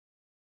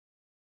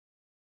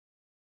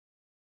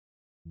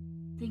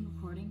thing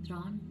recording? Is it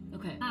on?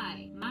 Okay.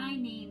 Hi, my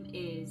name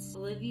is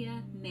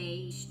Olivia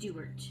May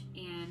Stewart,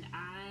 and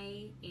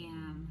I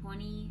am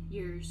 20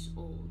 years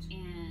old,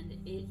 and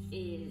it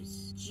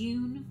is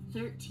June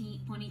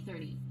 13th,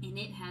 2030, and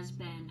it has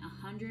been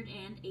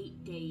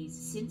 108 days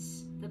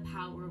since the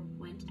power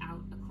went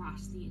out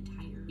across the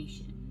entire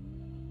nation.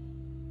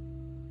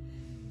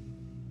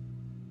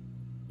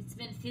 It's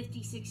been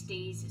 56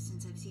 days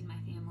since I've seen my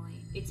family.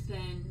 It's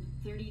been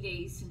 30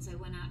 days since I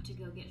went out to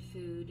go get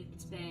food.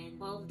 It's been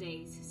 12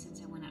 days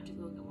since I went out to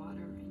go get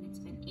water. And it's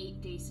been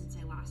 8 days since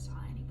I last saw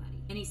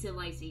anybody. Any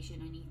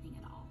civilization, anything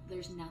at all.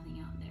 There's nothing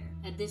out there.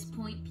 At this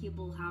point,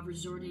 people have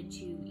resorted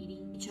to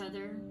eating each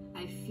other.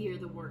 I fear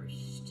the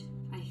worst.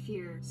 I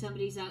fear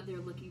somebody's out there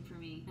looking for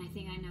me. I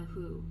think I know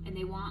who. And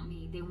they want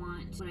me. They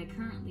want what I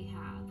currently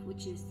have,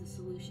 which is the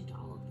solution to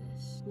all of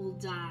this. We'll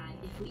die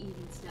if we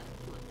even step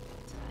foot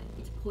outside.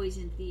 It's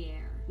poisoned the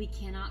air. We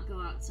cannot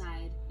go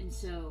outside, and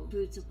so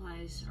food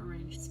supplies are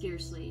ranged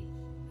scarcely.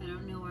 I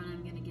don't know when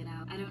I'm gonna get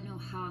out. I don't know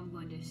how I'm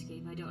going to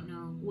escape. I don't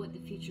know what the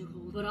future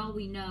holds. But all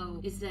we know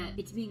is that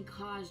it's being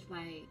caused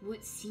by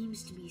what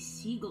seems to be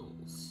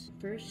seagulls.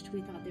 First,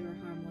 we thought they were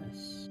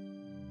harmless.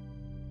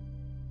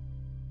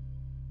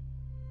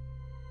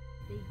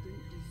 They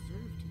didn't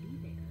deserve to be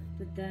there.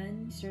 But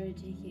then we started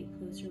taking a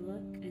closer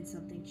look, and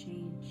something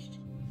changed.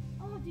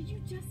 Oh, did you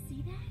just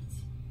see that?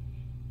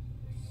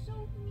 So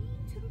mean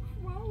to the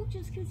crow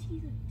just because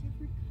he's a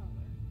different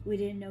color. We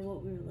didn't know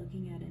what we were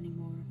looking at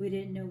anymore. We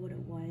didn't know what it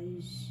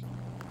was.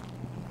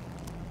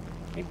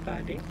 Hey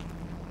buddy.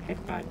 Hey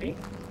buddy.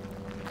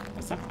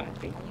 What's up,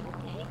 buddy? You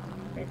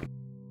okay?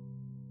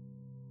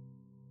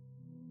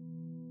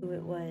 Who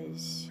it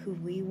was, who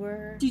we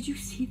were. Did you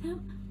see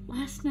them?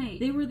 Last night,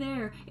 they were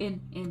there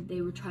and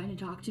they were trying to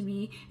talk to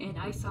me, and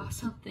I saw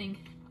something.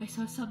 I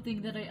saw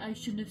something that I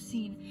shouldn't have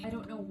seen. I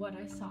don't know what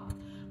I saw,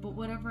 but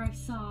whatever I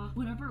saw,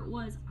 whatever it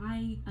was,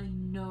 I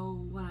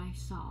know what I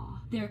saw.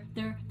 They're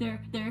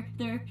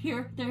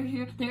here,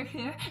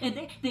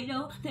 and they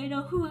know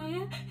who I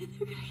am, and they're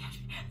gonna catch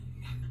me.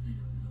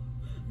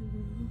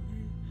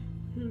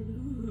 I don't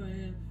know who I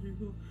am.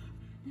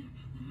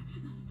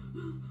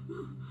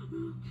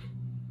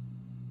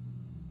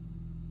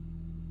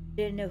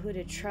 Didn't know who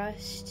to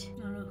trust.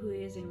 I don't know who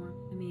he is anymore.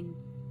 I mean,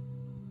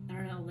 I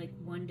don't know, like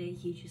one day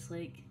he just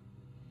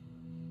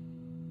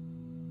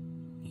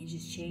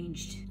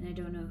changed, and I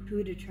don't know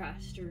who to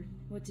trust or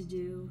what to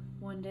do.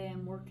 One day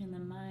I'm working the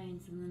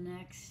mines, and the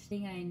next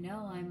thing I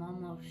know, I'm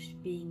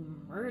almost being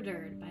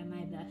murdered by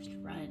my best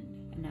friend.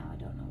 And now I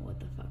don't know what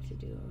the fuck to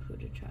do or who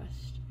to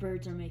trust.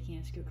 Birds are making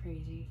us go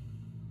crazy.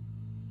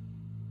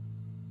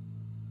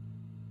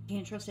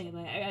 Can't trust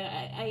anybody.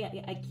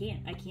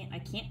 I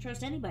can't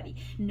trust anybody.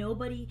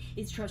 Nobody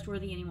is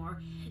trustworthy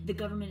anymore. The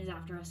government is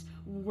after us.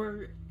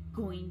 We're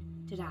going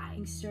to die.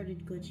 Things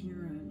started glitching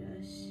around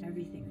us.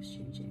 Everything was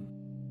changing.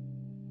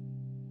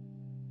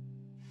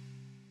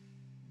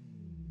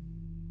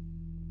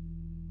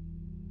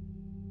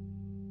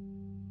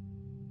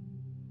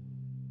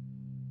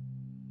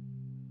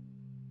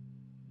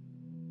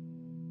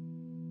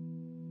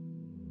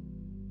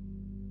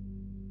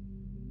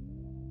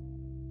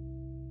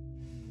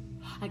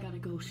 I gotta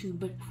go soon,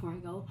 but before I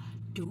go,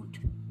 don't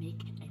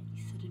make any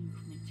sudden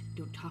movement.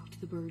 Don't talk to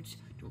the birds.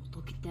 Don't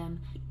look at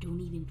them. Don't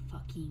even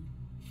fucking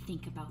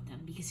think about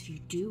them. Because if you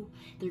do,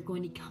 they're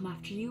going to come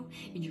after you,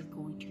 and you're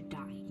going to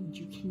die. And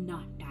you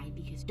cannot die,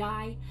 because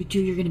die, you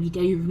do, you're gonna be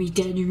dead, you're gonna be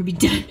dead, you're gonna be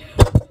dead.